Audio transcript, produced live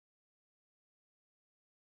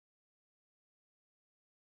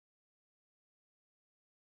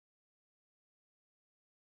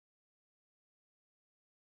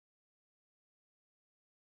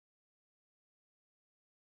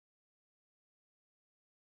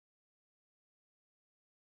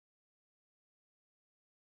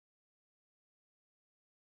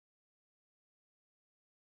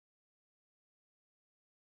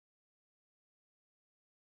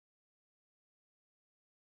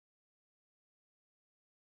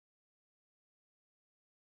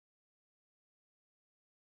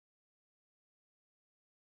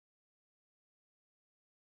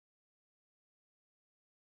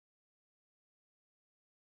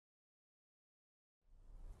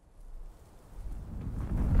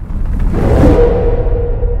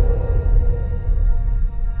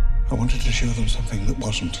wanted to show them something that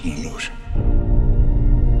wasn't an illusion.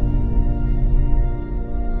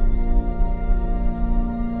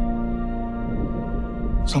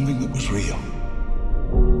 Something that was real.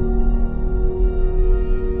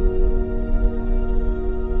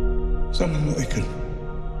 Something that they could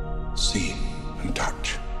see and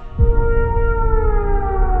touch.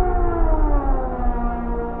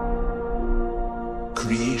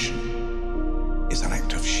 Creation is an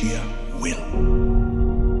act of sheer will.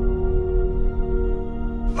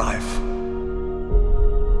 Life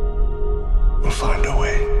will find a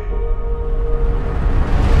way.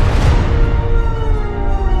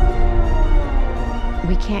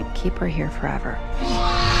 We can't keep her here forever.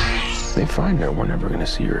 If they find her, we're never gonna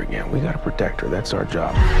see her again. We gotta protect her. That's our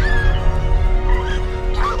job.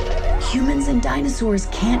 Humans and dinosaurs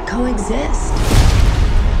can't coexist.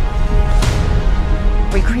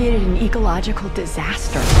 We created an ecological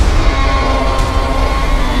disaster.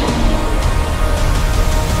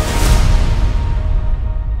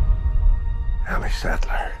 Ellie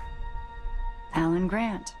Sattler. Alan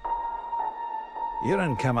Grant. You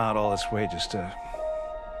didn't come out all this way just to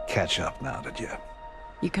catch up now, did you?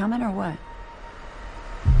 You coming or what?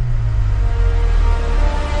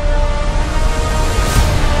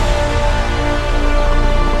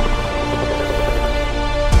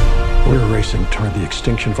 We're racing toward the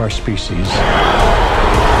extinction of our species.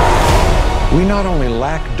 We not only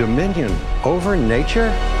lack dominion over nature,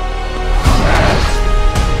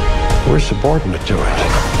 we're subordinate to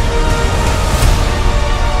it.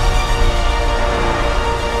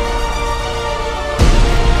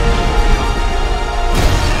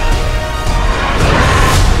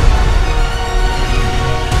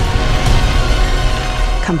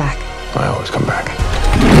 Come back. I always come back.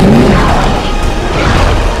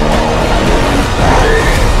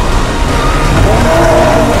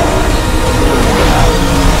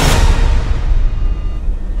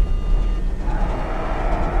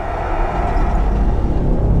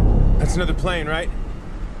 That's another plane, right?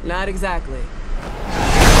 Not exactly.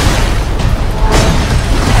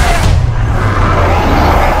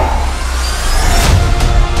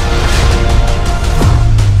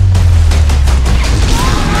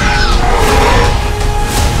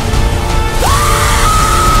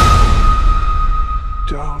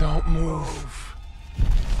 Don't move.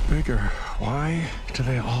 Bigger. Why do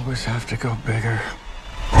they always have to go bigger?